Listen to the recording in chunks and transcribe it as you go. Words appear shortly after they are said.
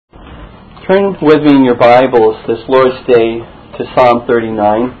Turn with me in your Bibles this Lord's Day to Psalm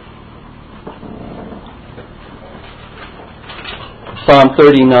 39. Psalm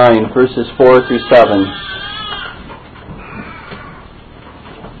 39, verses 4 through 7.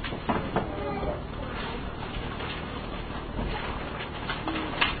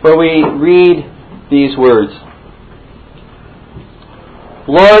 Where we read these words.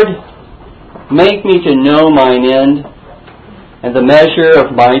 Lord, make me to know mine end and the measure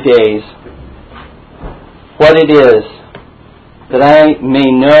of my days, what it is, that I may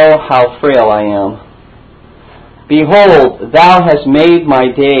know how frail I am. Behold, thou hast made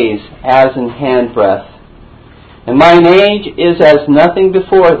my days as an handbreadth, and mine age is as nothing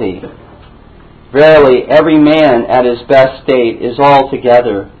before thee. Verily, every man at his best state is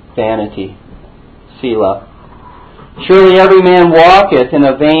altogether vanity. Selah. Surely every man walketh in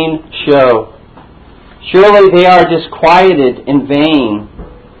a vain show. Surely they are disquieted in vain.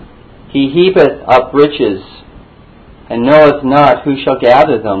 He heapeth up riches, and knoweth not who shall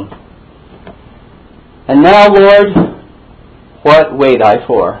gather them. And now, Lord, what wait I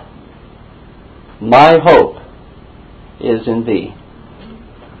for? My hope is in Thee.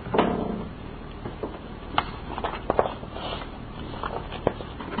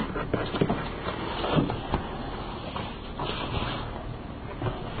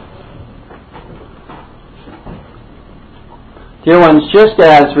 Dear ones, just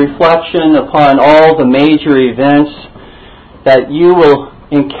as reflection upon all the major events that you will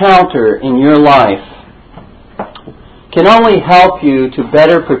encounter in your life can only help you to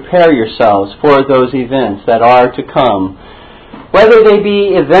better prepare yourselves for those events that are to come, whether they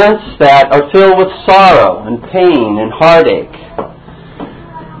be events that are filled with sorrow and pain and heartache,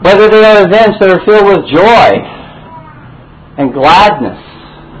 whether they are events that are filled with joy and gladness.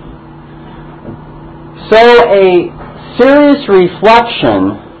 So a serious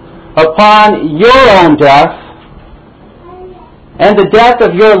reflection upon your own death and the death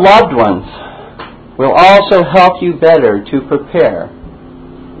of your loved ones will also help you better to prepare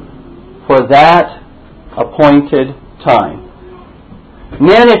for that appointed time.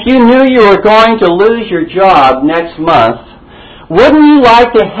 Men, if you knew you were going to lose your job next month, wouldn't you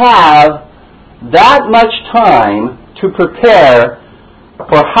like to have that much time to prepare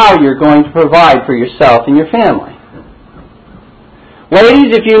for how you're going to provide for yourself and your family?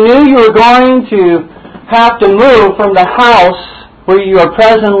 Ladies, if you knew you were going to have to move from the house where you are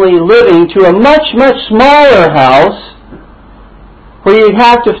presently living to a much, much smaller house, where you'd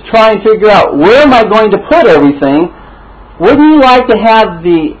have to try and figure out, where am I going to put everything? Wouldn't you like to have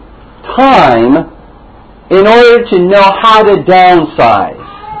the time in order to know how to downsize?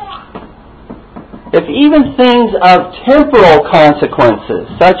 If even things of temporal consequences,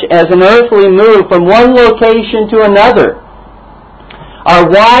 such as an earthly move from one location to another, are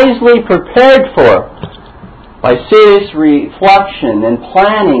wisely prepared for by serious reflection and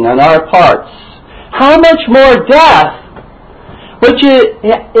planning on our parts, how much more death, which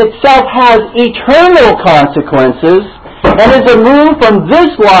itself has eternal consequences and is a move from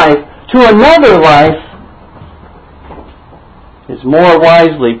this life to another life, is more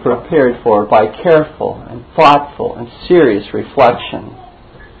wisely prepared for by careful and thoughtful and serious reflection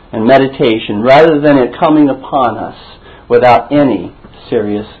and meditation, rather than it coming upon us without any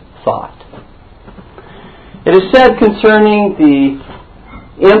serious thought. It is said concerning the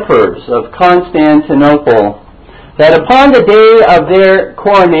emperors of Constantinople that upon the day of their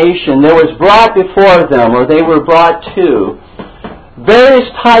coronation there was brought before them, or they were brought to, various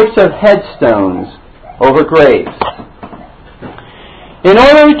types of headstones over graves, in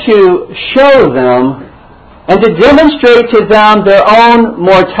order to show them and to demonstrate to them their own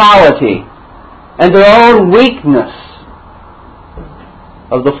mortality and their own weakness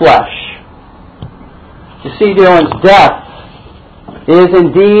of the flesh. You see, dear ones, death is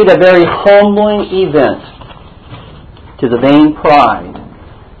indeed a very humbling event to the vain pride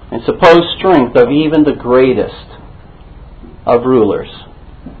and supposed strength of even the greatest of rulers.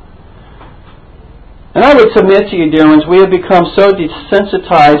 And I would submit to you, dear ones, we have become so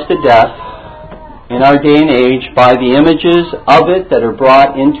desensitized to death in our day and age by the images of it that are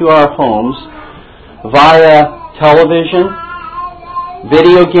brought into our homes via television,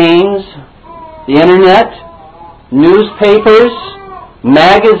 video games, the internet, newspapers,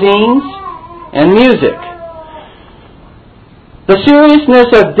 magazines, and music. The seriousness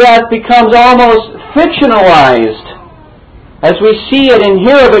of death becomes almost fictionalized as we see it and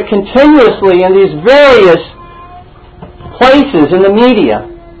hear of it continuously in these various places in the media.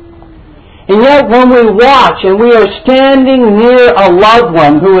 And yet when we watch and we are standing near a loved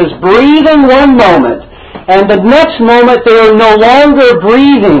one who is breathing one moment, and the next moment they are no longer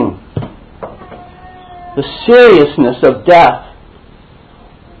breathing, the seriousness of death,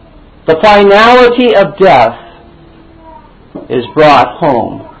 the finality of death is brought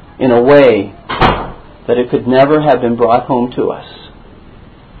home in a way that it could never have been brought home to us.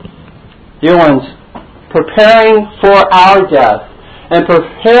 Dear ones, preparing for our death and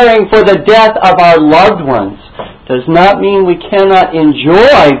preparing for the death of our loved ones does not mean we cannot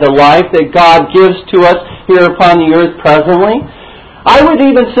enjoy the life that God gives to us here upon the earth presently. I would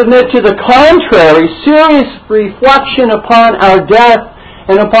even submit to the contrary. Serious reflection upon our death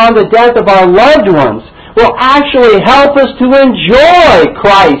and upon the death of our loved ones will actually help us to enjoy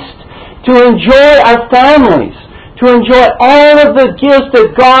Christ, to enjoy our families, to enjoy all of the gifts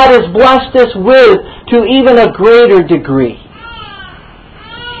that God has blessed us with to even a greater degree.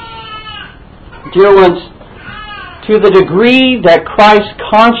 Dear ones, to the degree that Christ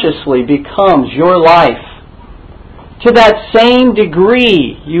consciously becomes your life, to that same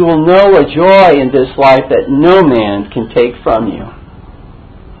degree you will know a joy in this life that no man can take from you.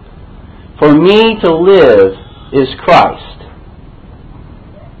 For me to live is Christ.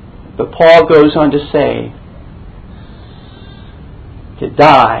 But Paul goes on to say, to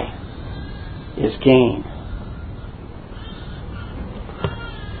die is gain.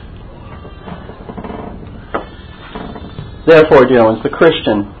 Therefore, dear ones, the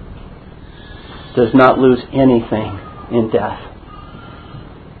Christian does not lose anything in death.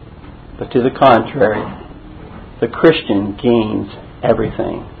 But to the contrary, the Christian gains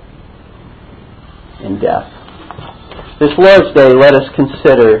everything in death. This Lord's Day, let us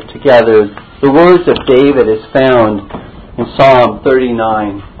consider together the words of David as found in Psalm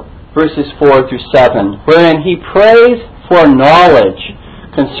 39, verses 4 through 7, wherein he prays for knowledge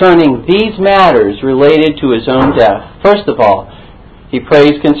concerning these matters related to his own death. First of all, he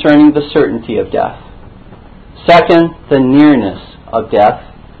prays concerning the certainty of death. Second, the nearness of death.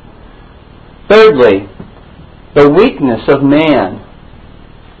 Thirdly, the weakness of man.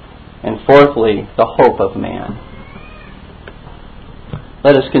 And fourthly, the hope of man.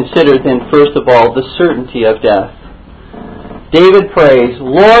 Let us consider then, first of all, the certainty of death. David prays,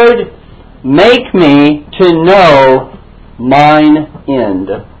 Lord, make me to know mine end.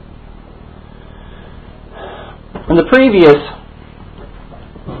 In the previous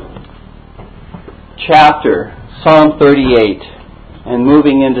chapter, Psalm 38, and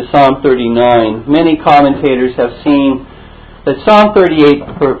moving into Psalm 39, many commentators have seen that Psalm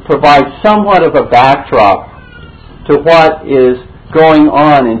 38 provides somewhat of a backdrop to what is going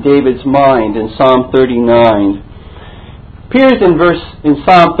on in David's mind in Psalm 39. It appears in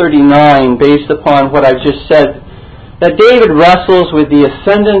Psalm 39, based upon what I've just said, that David wrestles with the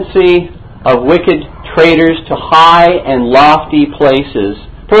ascendancy of wicked traitors to high and lofty places.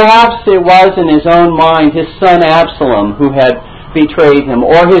 Perhaps it was in his own mind his son Absalom who had betrayed him,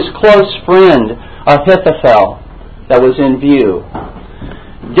 or his close friend Ahithophel that was in view.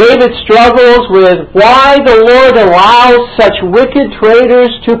 David struggles with why the Lord allows such wicked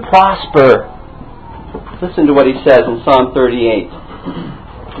traitors to prosper. Listen to what he says in Psalm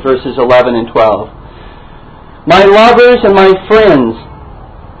 38, verses 11 and 12. My lovers and my friends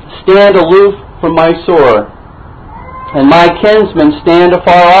stand aloof from my sore, and my kinsmen stand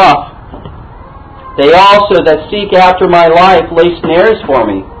afar off. They also that seek after my life lay snares for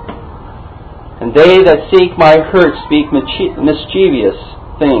me, and they that seek my hurt speak mischievous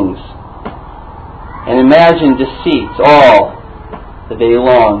things, and imagine deceits all the day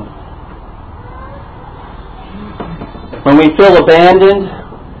long. When we feel abandoned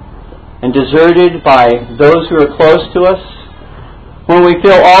and deserted by those who are close to us, when we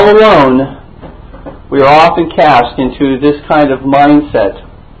feel all alone, we are often cast into this kind of mindset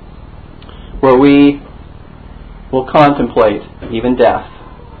where we will contemplate even death.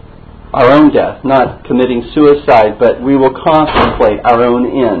 Our own death, not committing suicide, but we will contemplate our own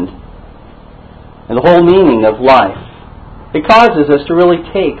end. And the whole meaning of life. It causes us to really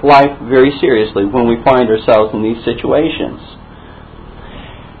take life very seriously when we find ourselves in these situations.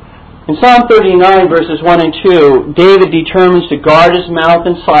 In Psalm 39, verses 1 and 2, David determines to guard his mouth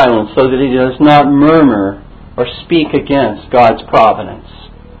in silence so that he does not murmur or speak against God's providence.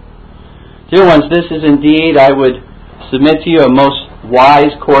 Dear ones, this is indeed, I would submit to you, a most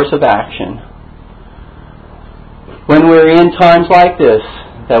wise course of action. When we're in times like this,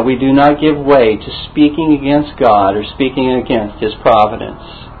 that we do not give way to speaking against God or speaking against His providence.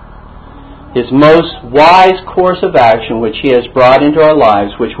 His most wise course of action, which He has brought into our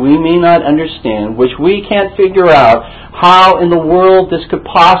lives, which we may not understand, which we can't figure out how in the world this could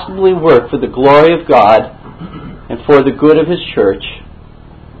possibly work for the glory of God and for the good of His church.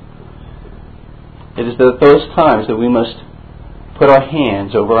 It is at those times that we must put our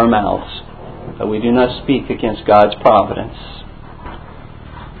hands over our mouths that we do not speak against God's providence.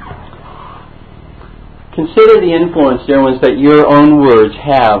 Consider the influence, dear ones, that your own words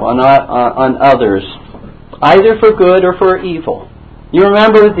have on others, either for good or for evil. You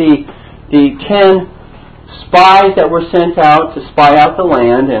remember the 10 spies that were sent out to spy out the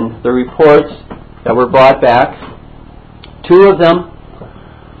land and the reports that were brought back. 2 of them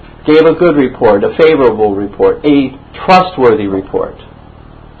gave a good report, a favorable report, a trustworthy report,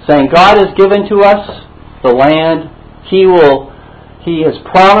 saying, God has given to us the land. He has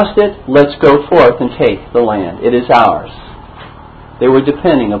promised it. Let's go forth and take the land. It is ours. They were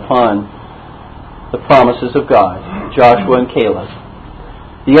depending upon the promises of God, Joshua and Caleb.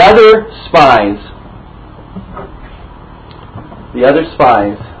 The other spies,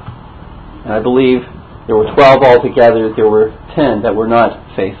 and I believe there were 12 altogether, there were 10 that were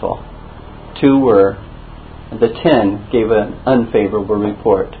not faithful. 2 were, and the 10 gave an unfavorable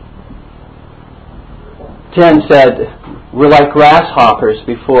report. 10 said, we're like grasshoppers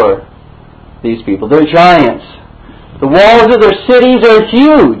before these people. They're giants. The walls of their cities are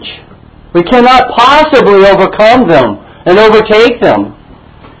huge. We cannot possibly overcome them and overtake them.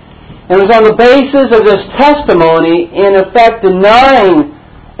 And it was on the basis of this testimony, in effect denying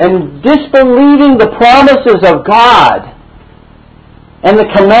and disbelieving the promises of God and the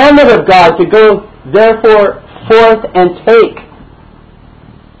commandment of God to go, therefore, forth and take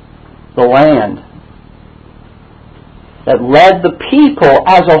the land, that led the people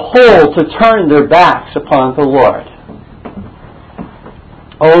as a whole to turn their backs upon the Lord.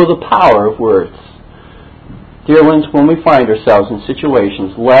 Oh, the power of words. Dear ones, when we find ourselves in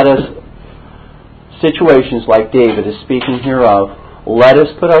situations, situations like David is speaking here of, let us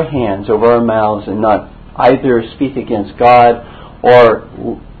put our hands over our mouths and not either speak against God or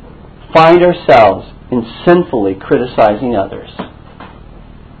find ourselves in sinfully criticizing others.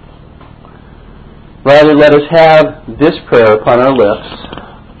 Rather, let us have this prayer upon our lips.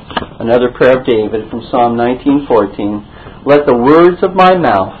 Another prayer of David from Psalm 19:14. Let the words of my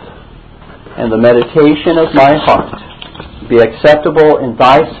mouth and the meditation of my heart be acceptable in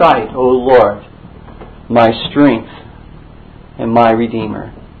thy sight, O Lord, my strength and my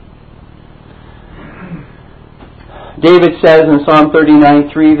Redeemer. David says in Psalm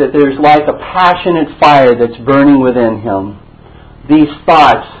 39:3 that there's like a passionate fire that's burning within him. These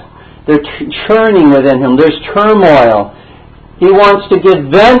thoughts, they're churning within him. There's turmoil. He wants to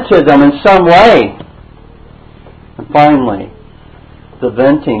give vent to them in some way. And finally, the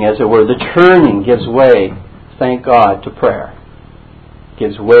venting, as it were, the churning gives way, thank God, to prayer.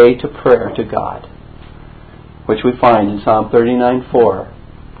 Gives way to prayer to God, which we find in Psalm 39:4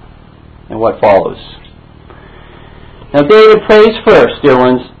 and what follows. Now David prays first, dear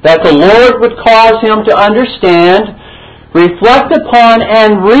ones, that the Lord would cause him to understand, reflect upon,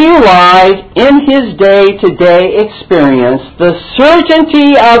 and realize in his day-to-day experience the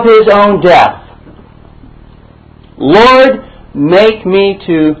certainty of his own death. Lord, make me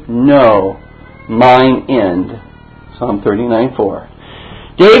to know mine end. Psalm 39:4.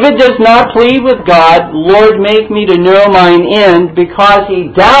 David does not plead with God, Lord, make me to know mine end, because he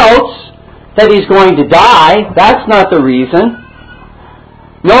doubts that he's going to die. That's not the reason.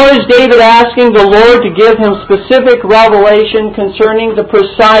 Nor is David asking the Lord to give him specific revelation concerning the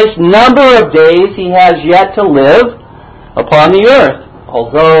precise number of days he has yet to live upon the earth,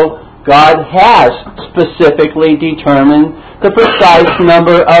 although God has specifically determined the precise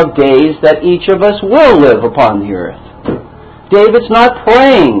number of days that each of us will live upon the earth. David's not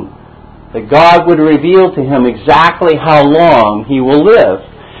praying that God would reveal to him exactly how long he will live.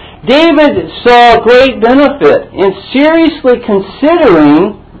 David saw great benefit in seriously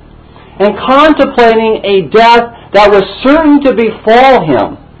considering and contemplating a death that was certain to befall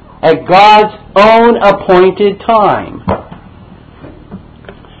him at God's own appointed time.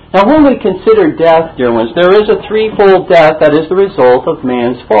 Now, when we consider death, dear ones, there is a threefold death that is the result of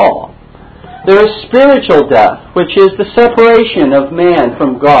man's fall. There is spiritual death, which is the separation of man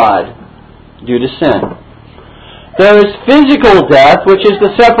from God due to sin. There is physical death, which is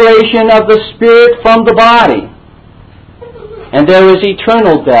the separation of the spirit from the body. And there is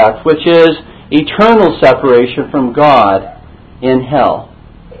eternal death, which is eternal separation from God in hell.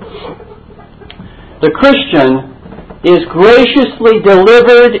 The Christian is graciously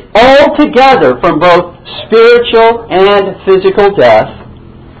delivered altogether from both spiritual and physical death,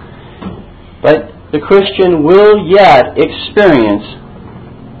 but the Christian will yet experience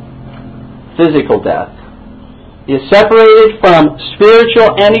physical death. He is separated from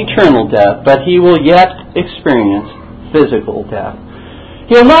spiritual and eternal death, but he will yet experience physical death.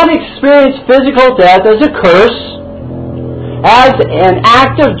 He will not experience physical death as a curse. as an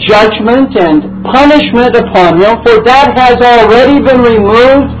act of judgment and punishment upon him, for that has already been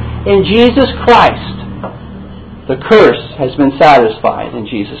removed in Jesus Christ. The curse has been satisfied in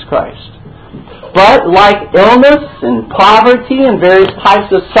Jesus Christ. But like illness and poverty and various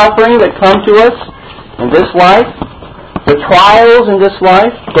types of suffering that come to us in this life, the trials in this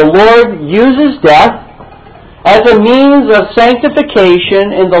life, the Lord uses death as a means of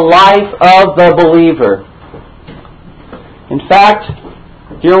sanctification in the life of the believer. In fact,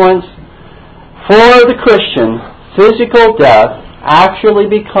 dear ones, for the Christian, physical death actually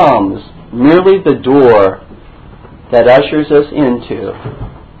becomes merely the door that ushers us into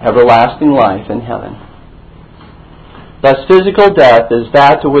everlasting life in heaven. Thus, physical death is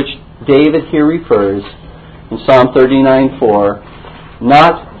that to which David here refers in Psalm 39:4,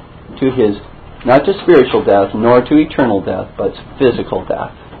 not to spiritual death, nor to eternal death, but physical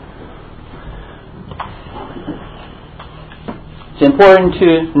death. It's important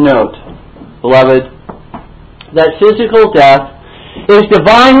to note, beloved, that physical death is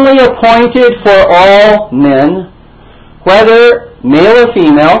divinely appointed for all men, whether male or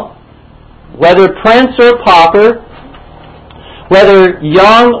female, whether prince or pauper, whether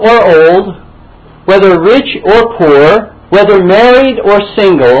young or old, whether rich or poor, whether married or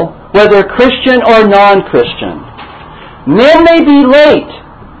single, whether Christian or non-Christian. Men may be late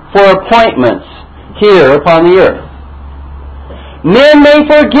for appointments here upon the earth. Men may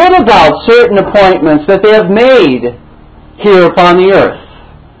forget about certain appointments that they have made here upon the earth.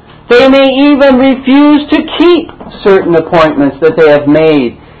 They may even refuse to keep certain appointments that they have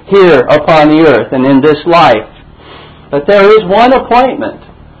made here upon the earth and in this life. But there is one appointment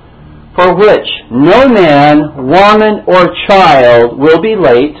for which no man, woman, or child will be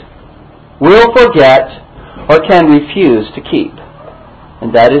late, will forget, or can refuse to keep.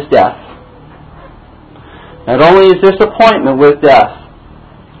 And that is death. Not only is this appointment with death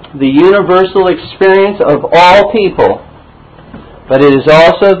the universal experience of all people, but it is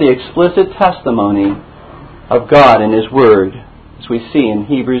also the explicit testimony of God in His Word, as we see in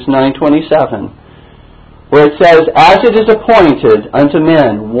Hebrews 9:27, where it says, "As it is appointed unto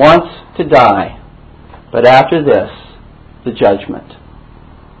men once to die, but after this, the judgment."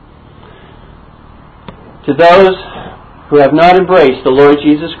 To those who have not embraced the Lord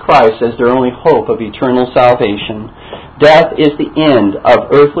Jesus Christ as their only hope of eternal salvation, death is the end of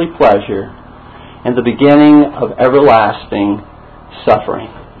earthly pleasure and the beginning of everlasting suffering.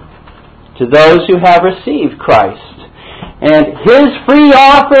 To those who have received Christ and His free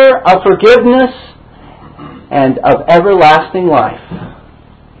offer of forgiveness and of everlasting life,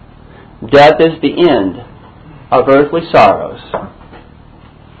 death is the end of earthly sorrows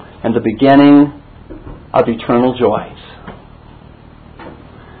and the beginning of eternal joys.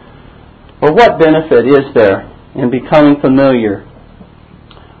 Well, what benefit is there in becoming familiar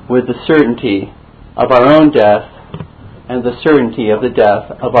with the certainty of our own death and the certainty of the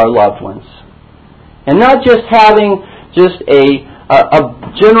death of our loved ones? And not just having just a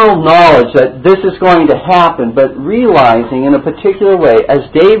general knowledge that this is going to happen, but realizing in a particular way, as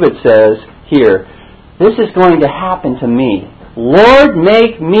David says here, this is going to happen to me. Lord,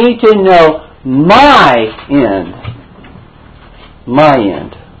 make me to know my end. My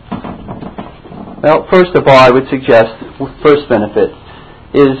end. Well, first of all, I would suggest the first benefit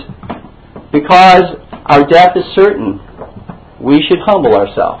is because our death is certain, we should humble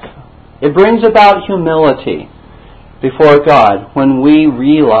ourselves. It brings about humility before God when we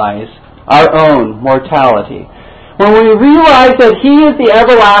realize our own mortality. When we realize that He is the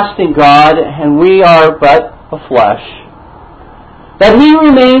everlasting God and we are but a flesh. That He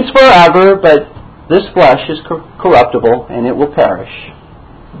remains forever, but this flesh is corruptible and it will perish.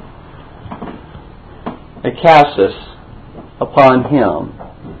 It casts us upon Him.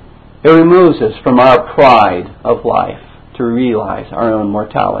 It removes us from our pride of life to realize our own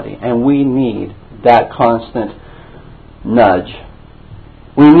mortality. And we need that constant nudge.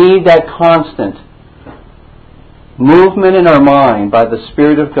 We need that constant movement in our mind by the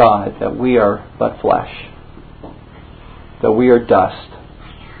Spirit of God that we are but flesh, that we are dust,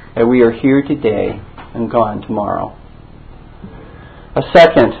 that we are here today and gone tomorrow. A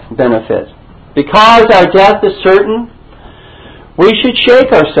second benefit. Because our death is certain, we should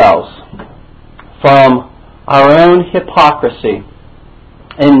shake ourselves from our own hypocrisy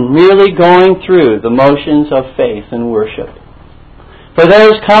and merely going through the motions of faith and worship. For there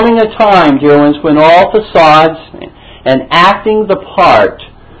is coming a time, dear ones, when all facades and acting the part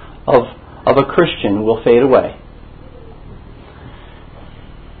of a Christian will fade away.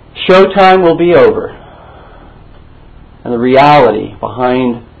 Showtime will be over. And the reality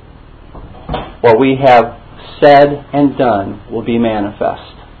behind what we have said and done will be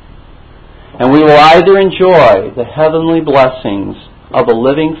manifest. And we will either enjoy the heavenly blessings of a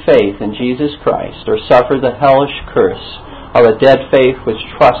living faith in Jesus Christ or suffer the hellish curse of a dead faith which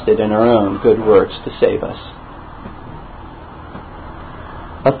trusted in our own good works to save us.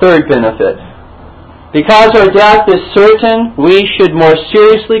 A third benefit. Because our death is certain, we should more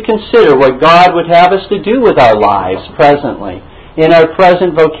seriously consider what God would have us to do with our lives presently, in our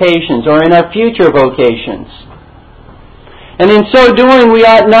present vocations or in our future vocations. And in so doing, we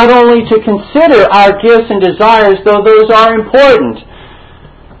ought not only to consider our gifts and desires, though those are important.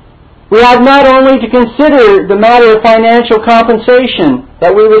 We ought not only to consider the matter of financial compensation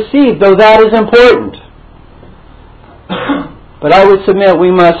that we receive, though that is important. But I would submit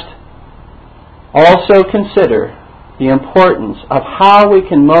we must also consider the importance of how we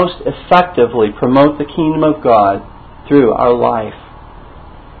can most effectively promote the kingdom of God through our life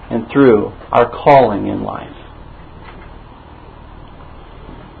and through our calling in life.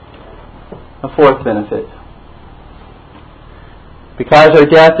 A fourth benefit. Because our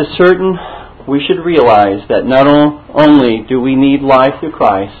death is certain, we should realize that not only do we need life through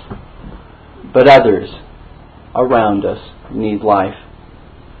Christ, but others around us need life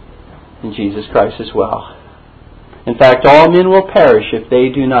in Jesus Christ as well. In fact, all men will perish if they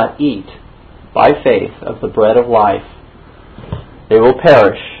do not eat by faith of the bread of life. They will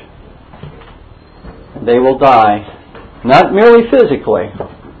perish. And they will die, not merely physically,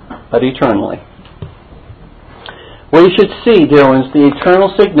 but eternally. We should see, dear ones, the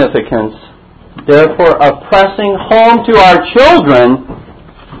eternal significance, therefore, of pressing home to our children,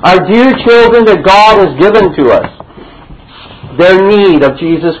 our dear children that God has given to us, their need of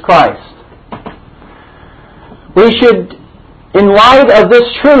Jesus Christ. We should, in light of this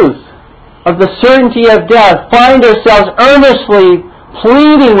truth, of the certainty of death, find ourselves earnestly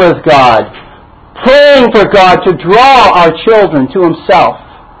pleading with God, praying for God to draw our children to Himself,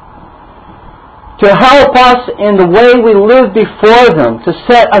 to help us in the way we live before them, to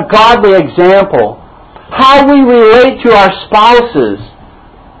set a godly example, how we relate to our spouses,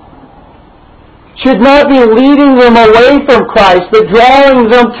 should not be leading them away from Christ, but drawing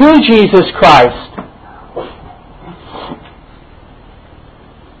them to Jesus Christ.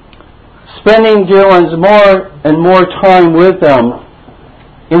 Spending, dear ones, more and more time with them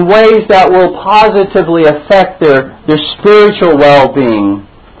in ways that will positively affect their spiritual well-being,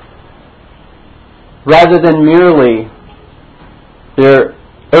 rather than merely their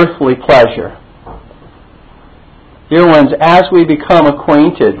earthly pleasure. Dear ones, as we become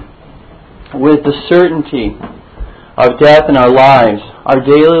acquainted with the certainty of death in our lives, our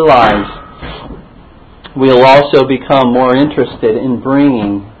daily lives, we'll also become more interested in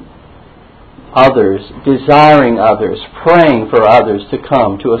bringing others, desiring others, praying for others to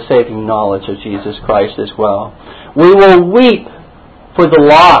come to a saving knowledge of Jesus Christ as well. We will weep for the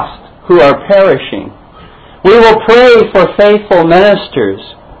lost who are perishing. We will pray for faithful ministers.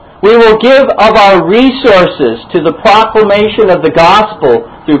 We will give of our resources to the proclamation of the gospel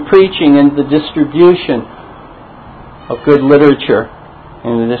through preaching and the distribution of good literature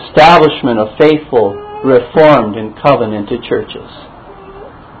and the establishment of faithful, reformed, and covenanted churches.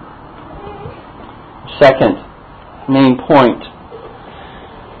 Second main point.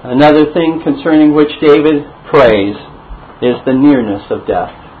 Another thing concerning which David prays is the nearness of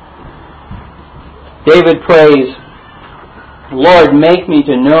death. David prays, Lord, make me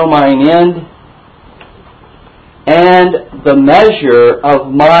to know mine end and the measure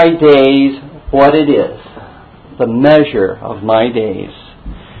of my days, what it is. The measure of my days.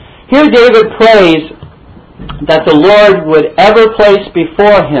 Here David prays that the Lord would ever place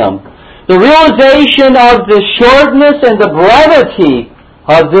before him the realization of the shortness and the brevity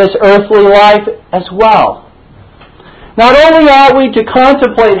of this earthly life as well. Not only ought we to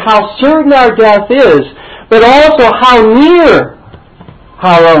contemplate how certain our death is, but also how near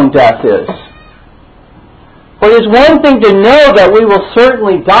our own death is. For it is one thing to know that we will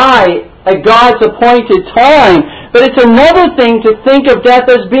certainly die at God's appointed time, but it's another thing to think of death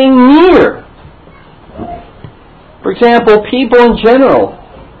as being near. For example, people in general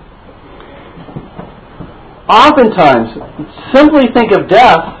oftentimes simply think of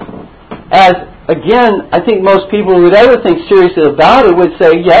death as, again, I think most people who would ever think seriously about it would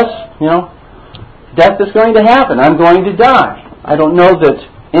say, yes, death is going to happen. I'm going to die. I don't know that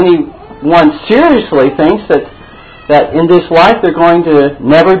anyone seriously thinks that in this life they're going to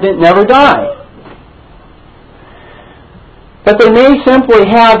never die. But they may simply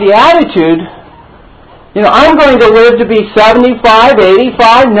have the attitude, I'm going to live to be 75,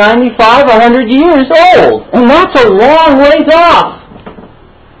 85, 95, 100 years old. And that's a long ways off.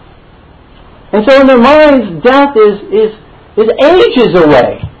 And so in their minds, death is ages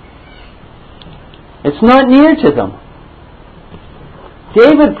away. It's not near to them.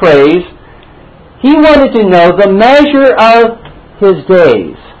 David prays, he wanted to know the measure of his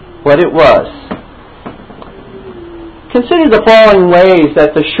days, what it was. Consider the following ways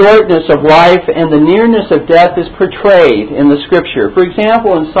that the shortness of life and the nearness of death is portrayed in the Scripture. For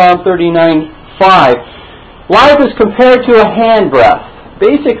example, in Psalm 39:5, life is compared to a handbreadth.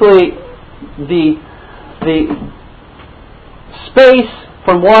 Basically, the space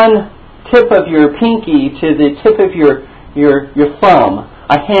from one tip of your pinky to the tip of your thumb,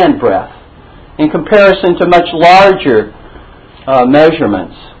 a handbreadth, in comparison to much larger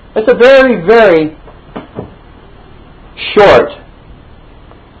measurements. It's a very, very short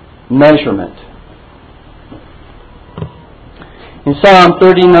measurement. In Psalm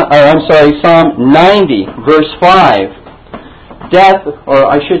 90, verse 5, death, or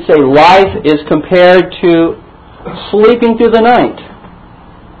I should say life, is compared to sleeping through the night.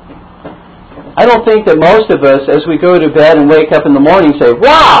 I don't think that most of us, as we go to bed and wake up in the morning, say,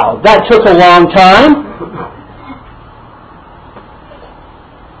 "Wow, that took a long time."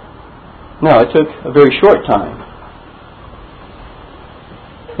 No, it took a very short time.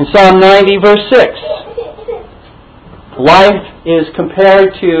 In Psalm 90, verse 6, life is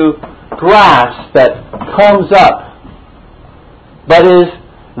compared to grass that comes up, but is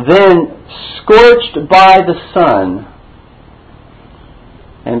then scorched by the sun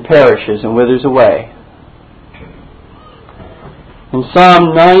and perishes and withers away. In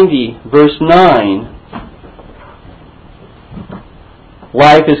Psalm 90, verse 9,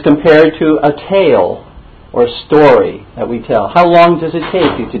 life is compared to a tale or a story that we tell. How long does it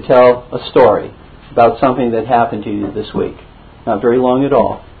take you to tell a story about something that happened to you this week? Not very long at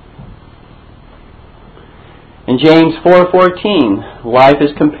all. In James 4:14, life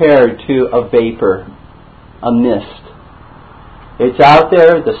is compared to a vapor, a mist. It's out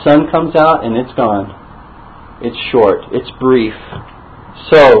there, the sun comes out, and it's gone. It's short, it's brief.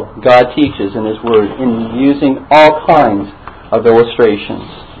 So God teaches in His Word in using all kinds of illustrations.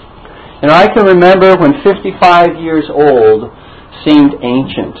 And I can remember when 55 years old seemed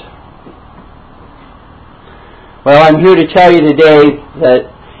ancient. Well, I'm here to tell you today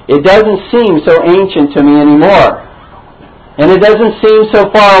that it doesn't seem so ancient to me anymore. And it doesn't seem so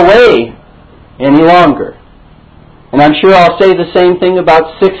far away any longer. And I'm sure I'll say the same thing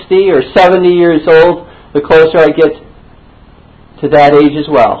about 60 or 70 years old the closer I get to that age as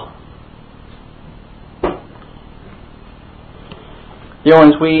well. Dear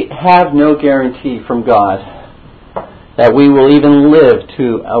ones, we have no guarantee from God that we will even live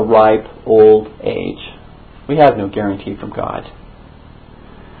to a ripe old age. We have no guarantee from God.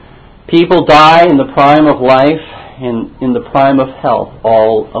 People die in the prime of life and in the prime of health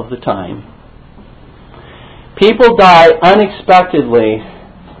all of the time. People die unexpectedly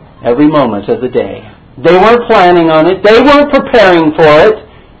every moment of the day. They weren't planning on it. They weren't preparing for it.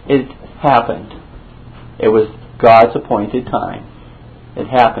 It happened. It was God's appointed time. It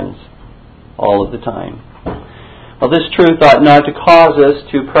happens all of the time. Well, this truth ought not to cause us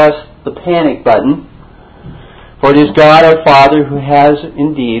to press the panic button, for it is God our Father who has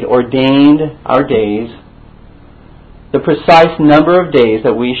indeed ordained our days, the precise number of days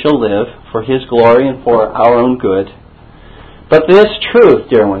that we shall live for His glory and for our own good. But this truth,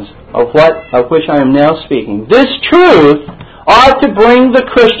 dear ones, of which I am now speaking, this truth ought to bring the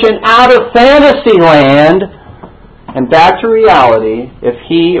Christian out of fantasy land and back to reality if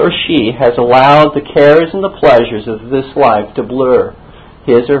he or she has allowed the cares and the pleasures of this life to blur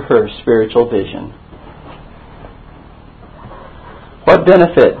his or her spiritual vision. What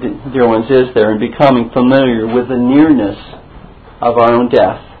benefit, dear ones, is there in becoming familiar with the nearness of our own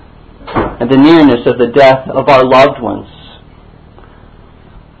death and the nearness of the death of our loved ones?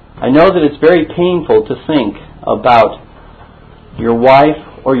 I know that it's very painful to think about your wife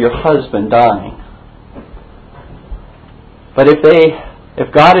or your husband dying. But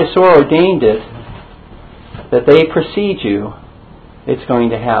if God has so ordained it that they precede you, it's going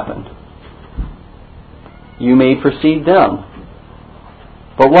to happen. You may precede them.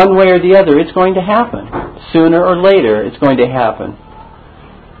 But one way or the other, it's going to happen. Sooner or later, it's going to happen.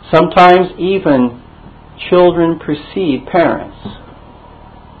 Sometimes even children precede parents.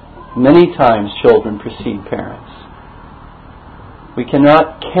 Many times children precede parents. We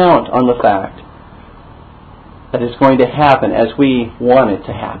cannot count on the fact that it's going to happen as we want it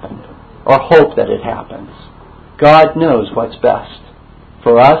to happen, or hope that it happens. God knows what's best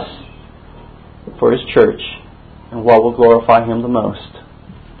for us, for His church, and what will glorify Him the most.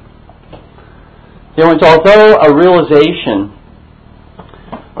 Dear ones, although a realization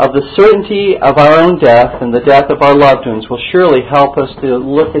of the certainty of our own death and the death of our loved ones will surely help us to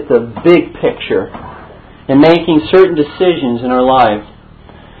look at the big picture in making certain decisions in our life.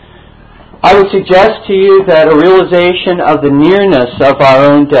 I would suggest to you that a realization of the nearness of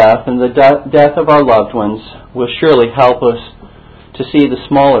our own death and the death of our loved ones will surely help us to see the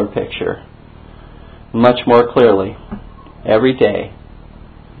smaller picture much more clearly every day,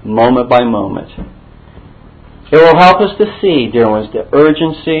 moment by moment. It will help us to see, dear ones, the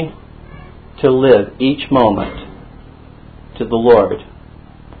urgency to live each moment to the Lord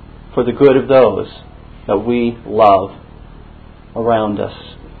for the good of those that we love around us.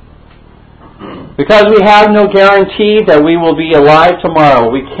 Because we have no guarantee that we will be alive tomorrow,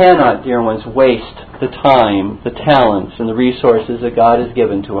 we cannot, dear ones, waste the time, the talents, and the resources that God has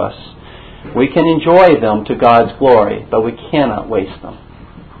given to us. We can enjoy them to God's glory, but we cannot waste them.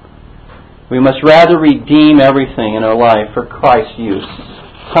 We must rather redeem everything in our life for Christ's use.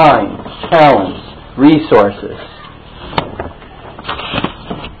 Time, talents, resources.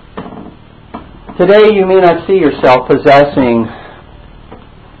 Today you may not see yourself possessing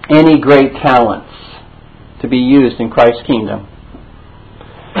any great talents to be used in Christ's kingdom.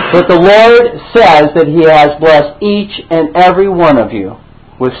 But the Lord says that He has blessed each and every one of you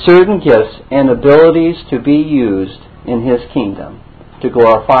with certain gifts and abilities to be used in His kingdom, to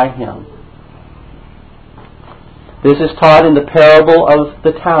glorify Him. This is taught in the parable of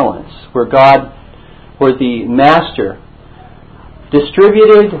the talents, where the master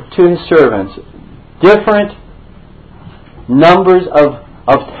distributed to his servants different numbers of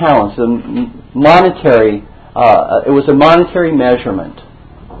talents. It was a monetary measurement.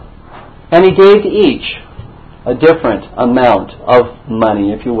 And he gave to each a different amount of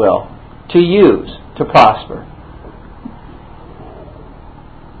money, if you will, to use, to prosper,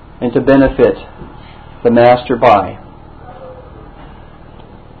 and to benefit the master by.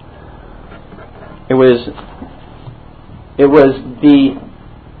 It was the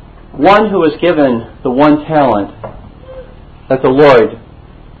one who was given the one talent that the Lord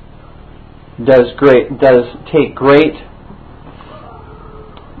does take great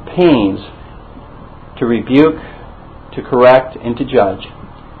pains to rebuke, to correct, and to judge.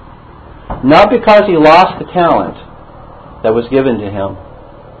 Not because he lost the talent that was given to him,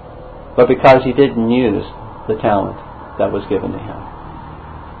 but because he didn't use the talent that was given to him.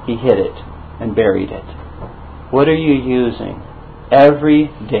 He hid it and buried it. What are you using every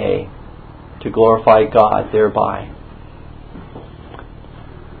day to glorify God thereby?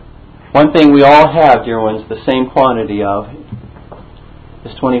 One thing we all have, dear ones, the same quantity of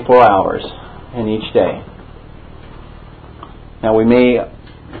is 24 hours in each day. Now we may,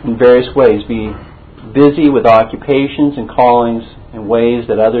 in various ways, be busy with occupations and callings in ways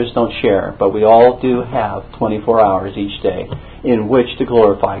that others don't share, but we all do have 24 hours each day in which to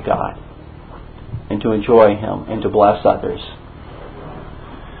glorify God and to enjoy Him and to bless others.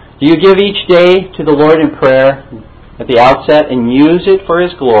 Do you give each day to the Lord in prayer at the outset and use it for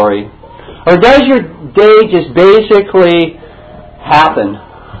His glory? Or does your day just basically happen?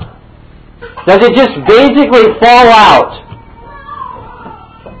 Does it just basically fall out?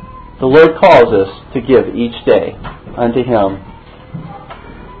 The Lord calls us to give each day unto Him.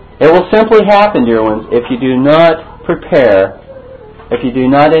 It will simply happen, dear ones, if you do not prepare, if you do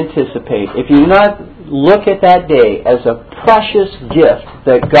not anticipate, if you do not look at that day as a precious gift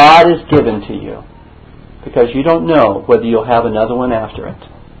that God has given to you, because you don't know whether you'll have another one after it.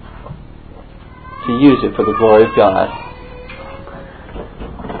 To use it for the glory of God.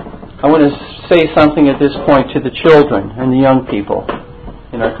 I want to say something at this point to the children and the young people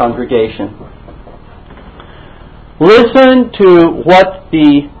in our congregation. Listen to what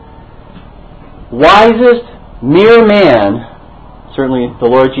the wisest mere man, certainly the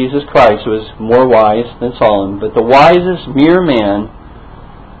Lord Jesus Christ was more wise than Solomon, but the wisest mere man,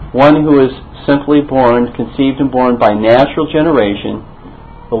 one who was simply born, conceived and born by natural generation,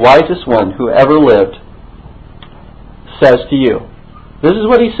 the wisest one who ever lived, says to you. This is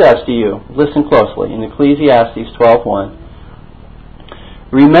what he says to you. Listen closely. In Ecclesiastes 12:1.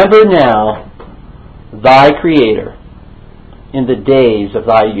 Remember now thy Creator in the days of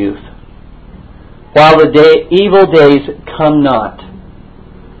thy youth, while the evil days come not,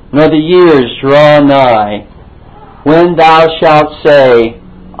 nor the years draw nigh, when thou shalt say,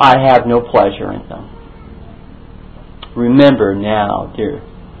 I have no pleasure in them. Remember now, dear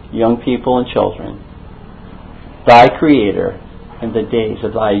young people and children, thy Creator in the days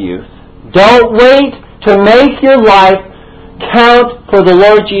of thy youth. Don't wait to make your life count for the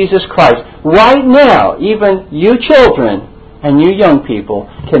Lord Jesus Christ. Right now, even you children and you young people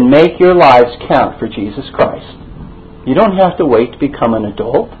can make your lives count for Jesus Christ. You don't have to wait to become an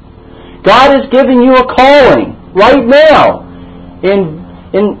adult. God has given you a calling right now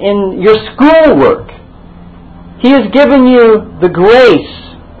in your schoolwork. He has given you the grace,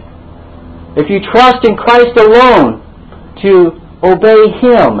 if you trust in Christ alone, to obey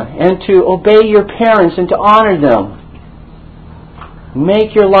Him and to obey your parents and to honor them.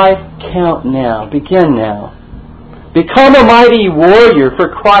 Make your life count now. Begin now. Become a mighty warrior for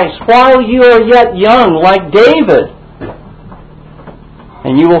Christ while you are yet young, like David.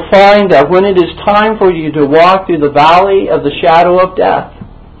 And you will find that when it is time for you to walk through the valley of the shadow of death,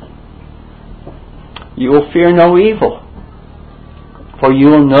 you will fear no evil, for you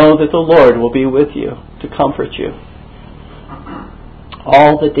will know that the Lord will be with you to comfort you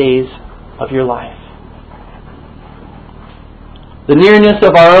all the days of your life. The nearness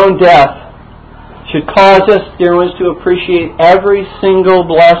of our own death should cause us, dear ones, to appreciate every single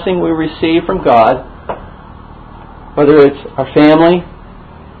blessing we receive from God, whether it's our family,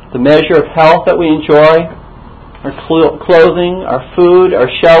 the measure of health that we enjoy, our clothing, our food, our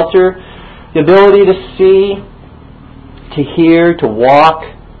shelter, the ability to see, to hear, to walk,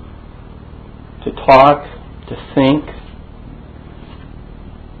 to talk, to think.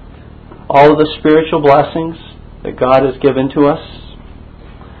 All of the spiritual blessings that God has given to us.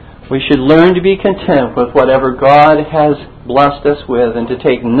 We should learn to be content with whatever God has blessed us with and to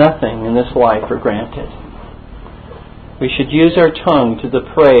take nothing in this life for granted. We should use our tongue to the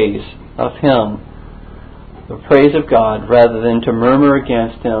praise of Him, the praise of God, rather than to murmur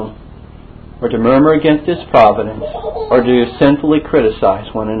against Him, or to murmur against His providence, or to sinfully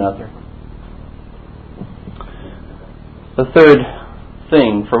criticize one another. The third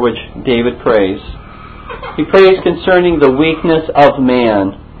thing for which David prays, he prays concerning the weakness of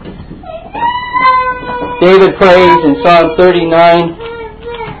man. David prays in Psalm 39,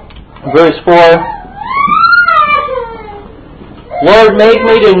 verse 4, Lord, make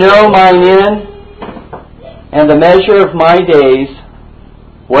me to know mine end and the measure of my days,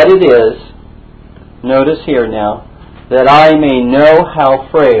 what it is. Notice here now, that I may know how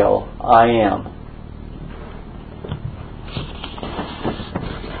frail I am.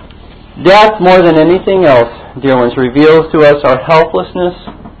 Death, more than anything else, dear ones, reveals to us our helplessness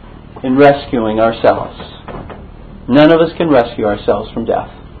in rescuing ourselves. None of us can rescue ourselves from death.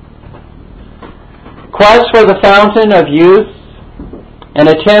 Quest for the fountain of youth and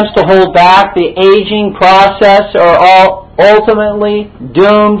attempts to hold back the aging process are all ultimately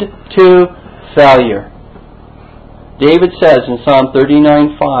doomed to failure. David says in Psalm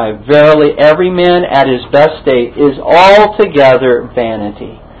 39:5, Verily every man at his best state is altogether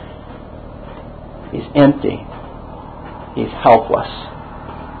vanity. He's empty. He's helpless.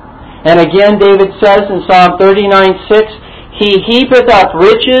 And again David says in Psalm 39:6, He heapeth up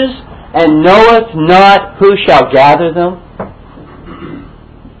riches and knoweth not who shall gather them.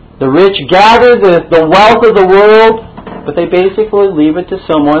 The rich gather the wealth of the world, but they basically leave it to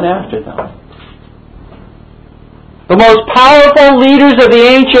someone after them. The most powerful leaders of the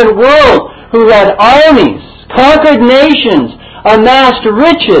ancient world, who had armies, conquered nations, amassed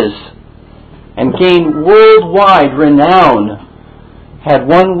riches, and gained worldwide renown, had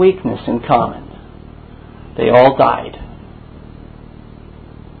one weakness in common. They all died.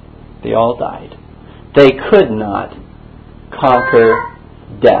 They all died. They could not conquer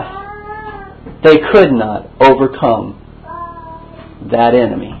death. They could not overcome that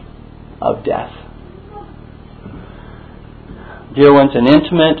enemy of death. Dear ones, an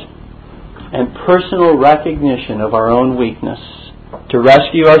intimate and personal recognition of our own weakness to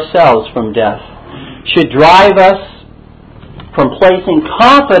rescue ourselves from death should drive us from placing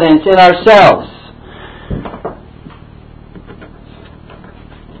confidence in ourselves,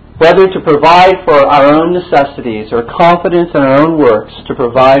 whether to provide for our own necessities or confidence in our own works to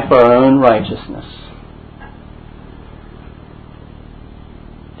provide for our own righteousness.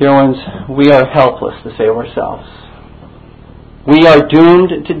 Dear ones, we are helpless to save ourselves. We are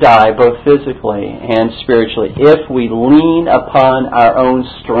doomed to die both physically and spiritually if we lean upon our own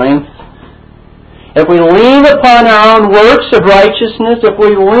strength, if we lean upon our own works of righteousness, if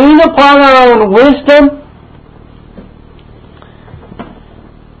we lean upon our own wisdom.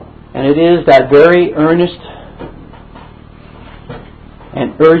 And it is that very earnest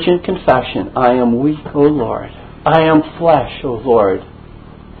and urgent confession, I am weak, O Lord. I am flesh, O Lord.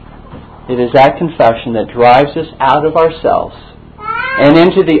 It is that confession that drives us out of ourselves and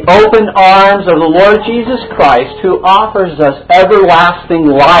into the open arms of the Lord Jesus Christ, who offers us everlasting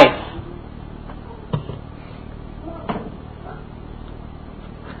life.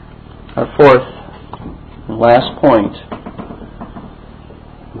 Our fourth and last point,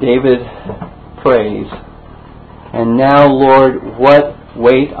 David prays And now, Lord, what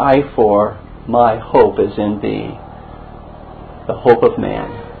wait I for? My hope is in Thee, the hope of man.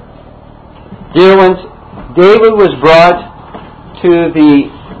 Dear ones, David was brought to the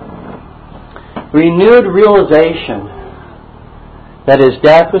renewed realization that his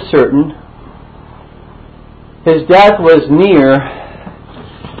death was certain, his death was near,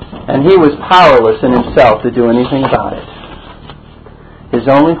 and he was powerless in himself to do anything about it. His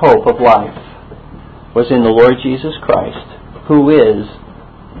only hope of life was in the Lord Jesus Christ, who is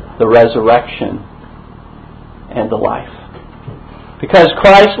the resurrection and the life. Because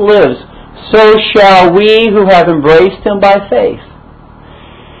Christ lives, so shall we who have embraced Him by faith.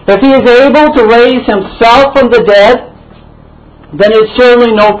 If He is able to raise Himself from the dead, then it's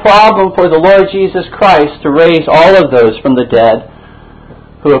certainly no problem for the Lord Jesus Christ to raise all of those from the dead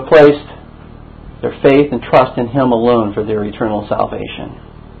who have placed their faith and trust in Him alone for their eternal salvation.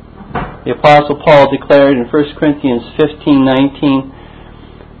 The Apostle Paul declared in 1 Corinthians 15:19,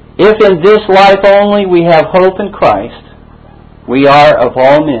 "If in this life only we have hope in Christ, we are of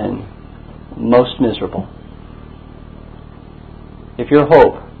all men most miserable." If your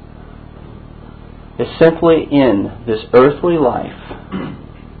hope is simply in this earthly life,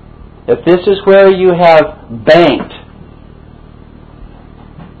 if this is where you have banked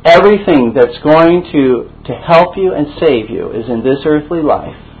everything that's going to help you and save you is in this earthly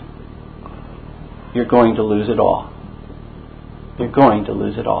life, you're going to lose it all. You're going to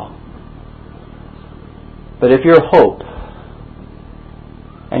lose it all. But if your hope,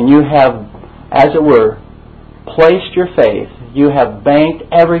 and you have, as it were, placed your faith, you have banked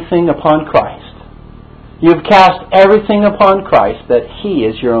everything upon Christ, you've cast everything upon Christ, that He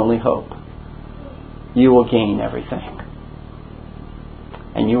is your only hope, you will gain everything.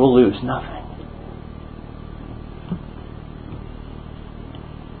 And you will lose nothing.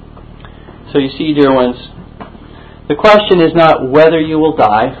 So you see, dear ones, the question is not whether you will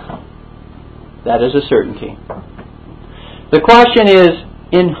die. That is a certainty. The question is,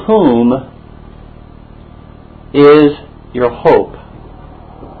 in whom is your hope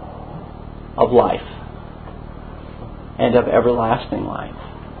of life and of everlasting life?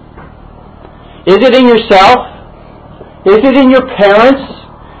 Is it in yourself? Is it in your parents?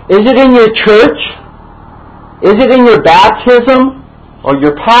 Is it in your church? Is it in your baptism or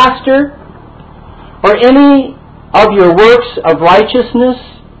your pastor or any of your works of righteousness?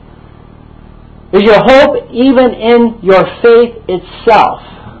 Is your hope even in your faith itself?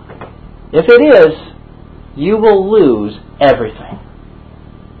 If it is, you will lose everything.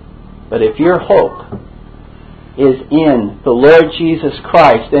 But if your hope is in the Lord Jesus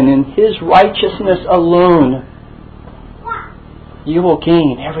Christ and in His righteousness alone, you will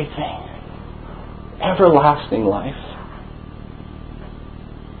gain everything. Everlasting life.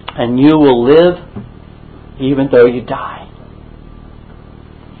 And you will live even though you die.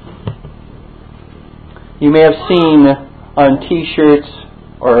 You may have seen on T-shirts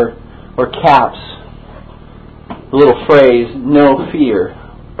or caps the little phrase, "no fear."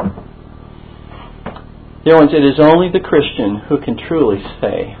 Dear ones, it is only the Christian who can truly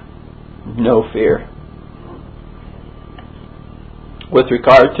say, "no fear," with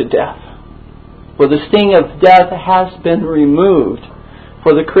regard to death. For the sting of death has been removed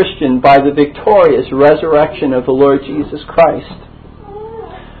for the Christian by the victorious resurrection of the Lord Jesus Christ.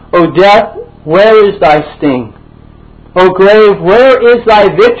 O death, where is thy sting? O grave, where is thy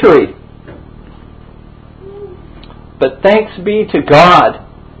victory? But thanks be to God,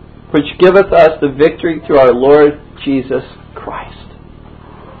 which giveth us the victory through our Lord Jesus Christ.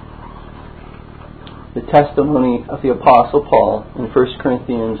 The testimony of the Apostle Paul in 1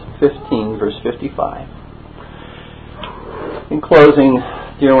 Corinthians 15, verse 55. In closing,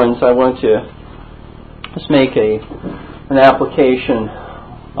 dear ones, I want to just make an application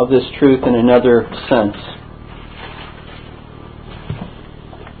of this truth in another sense.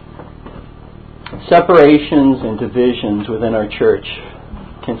 Separations and divisions within our church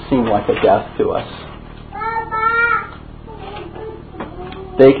can seem like a death to us.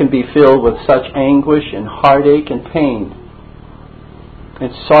 They can be filled with such anguish and heartache and pain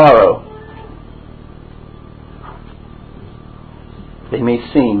and sorrow. They may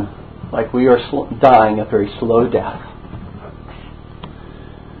seem like we are dying a very slow death.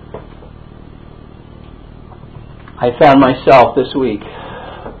 I found myself this week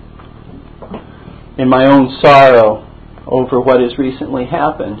in my own sorrow over what has recently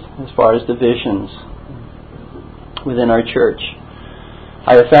happened as far as divisions within our church.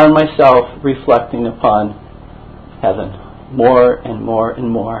 I have found myself reflecting upon heaven more and more and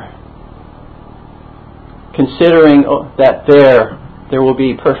more, considering that there will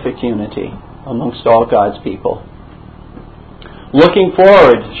be perfect unity amongst all God's people looking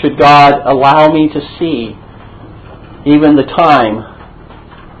forward, should God allow me to see even the time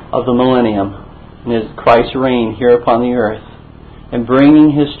of the millennium and Christ's reign here upon the earth and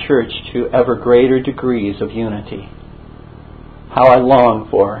bringing His church to ever greater degrees of unity. How I long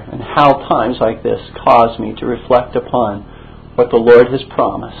for, and how times like this cause me to reflect upon what the Lord has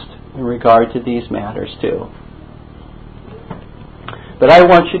promised in regard to these matters too. But I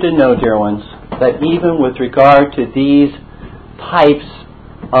want you to know, dear ones, that even with regard to these types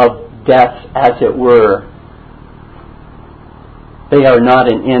of deaths, as it were, they are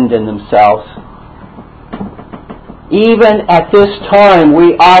not an end in themselves. Even at this time,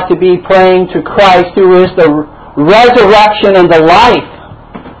 we ought to be praying to Christ, who is the resurrection and the life.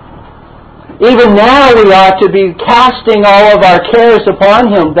 Even now we ought to be casting all of our cares upon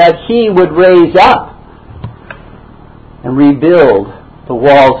Him, that He would raise up and rebuild the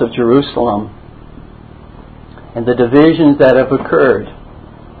walls of Jerusalem and the divisions that have occurred,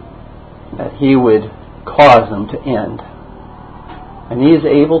 that He would cause them to end. And He is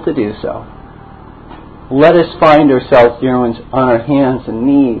able to do so. Let us find ourselves, dear ones, on our hands and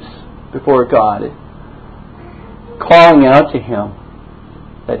knees before God, calling out to Him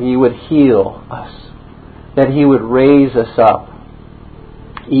that He would heal us, that He would raise us up,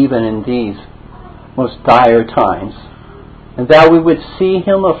 even in these most dire times, and that we would see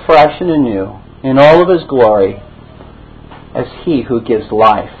Him afresh and anew in all of His glory as He who gives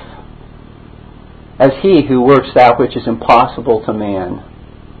life, as He who works that which is impossible to man.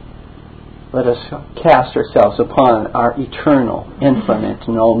 Let us cast ourselves upon our eternal, infinite,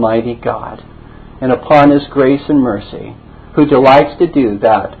 and almighty God, and upon His grace and mercy, who delights to do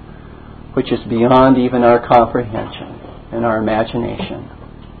that which is beyond even our comprehension and our imagination.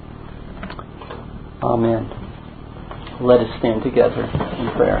 Amen. Let us stand together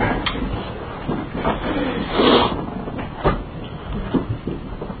in prayer.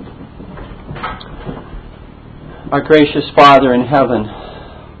 Our gracious Father in heaven,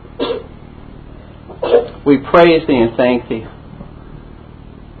 we praise Thee and thank Thee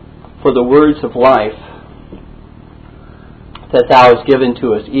for the words of life that Thou hast given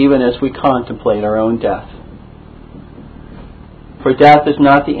to us, even as we contemplate our own death. For death is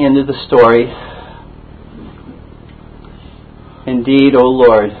not the end of the story. Indeed, O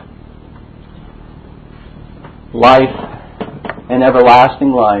Lord, life and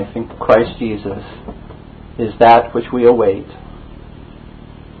everlasting life in Christ Jesus is that which we await.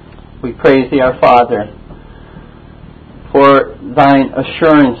 We praise Thee, our Father, for Thine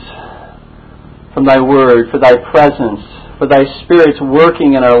assurance from Thy Word, for Thy presence, for Thy Spirit's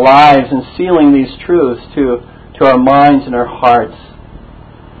working in our lives and sealing these truths to our minds and our hearts.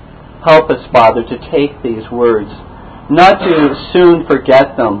 Help us, Father, to take these words, not to soon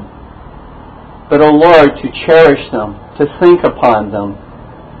forget them, but, O Lord, to cherish them, to think upon them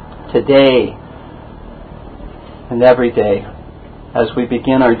today and every day as we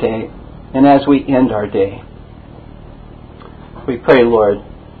begin our day and as we end our day. We pray, Lord,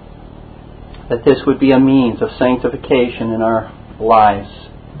 that this would be a means of sanctification in our lives,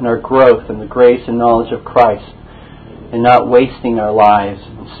 in our growth in the grace and knowledge of Christ, and not wasting our lives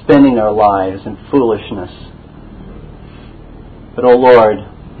and spending our lives in foolishness. But, O Lord,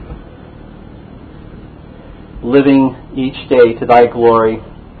 living each day to Thy glory,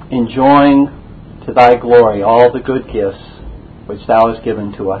 enjoying to Thy glory all the good gifts which Thou hast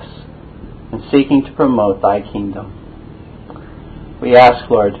given to us, and seeking to promote Thy kingdom. We ask,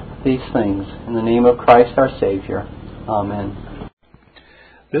 Lord, these things in the name of Christ our Savior. Amen.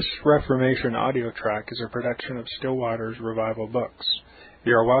 This Reformation audio track is a production of Still Waters Revival Books.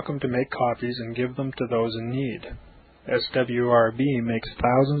 You are welcome to make copies and give them to those in need. SWRB makes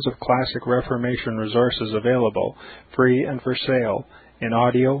thousands of classic Reformation resources available, free and for sale, in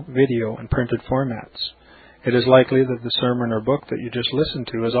audio, video, and printed formats. It is likely that the sermon or book that you just listened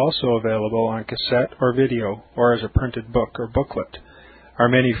to is also available on cassette or video, or as a printed book or booklet. Our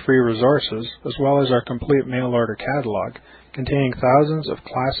many free resources, as well as our complete mail-order catalog, containing thousands of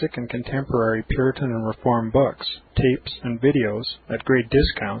classic and contemporary Puritan and Reformed books, tapes, and videos at great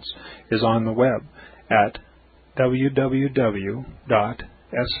discounts, is on the web at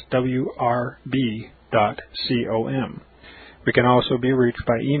www.swrb.com. We can also be reached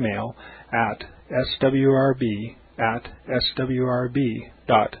by email at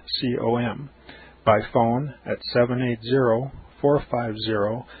swrb@swrb.com, by phone at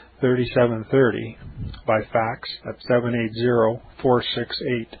 780-450-3730, by fax at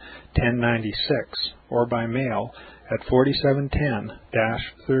 780-468-1096, or by mail at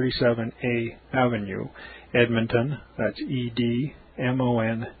 4710-37A Avenue, Edmonton, that's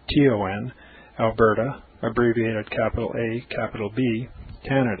Edmonton, Alberta, abbreviated capital A, capital B,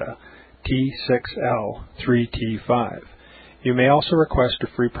 Canada, T6L3T5. You may also request a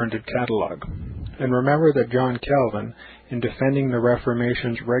free printed catalog. And remember that John Calvin, in defending the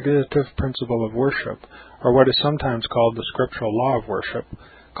Reformation's regulative principle of worship, or what is sometimes called the scriptural law of worship,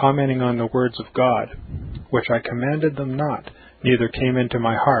 commenting on the words of God, which I commanded them not, neither came into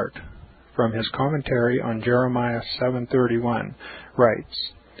my heart, from his commentary on Jeremiah 7:31,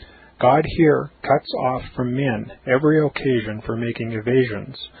 writes, God here cuts off from men every occasion for making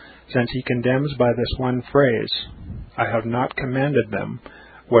evasions, since he condemns by this one phrase, I have not commanded them,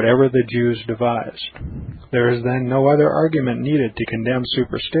 whatever the Jews devised. There is then no other argument needed to condemn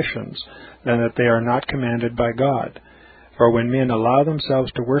superstitions than that they are not commanded by God. For when men allow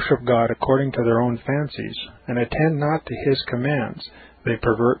themselves to worship God according to their own fancies, and attend not to his commands, they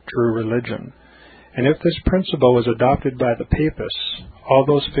pervert true religion. And if this principle was adopted by the papists, all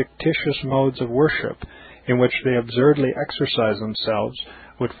those fictitious modes of worship in which they absurdly exercise themselves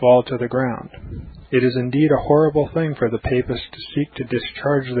would fall to the ground. It is indeed a horrible thing for the papists to seek to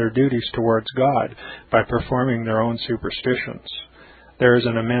discharge their duties towards God by performing their own superstitions. There is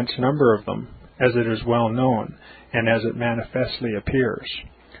an immense number of them, as it is well known, and as it manifestly appears.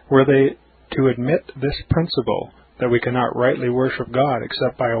 Were they to admit this principle, that we cannot rightly worship God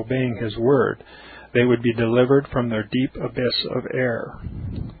except by obeying his word, they would be delivered from their deep abyss of error.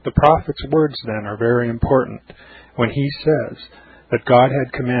 The prophet's words, then, are very important, when he says that God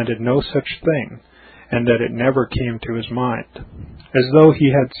had commanded no such thing, and that it never came to his mind, as though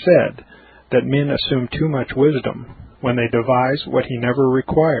he had said that men assume too much wisdom when they devise what he never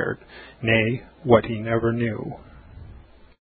required, nay, what he never knew.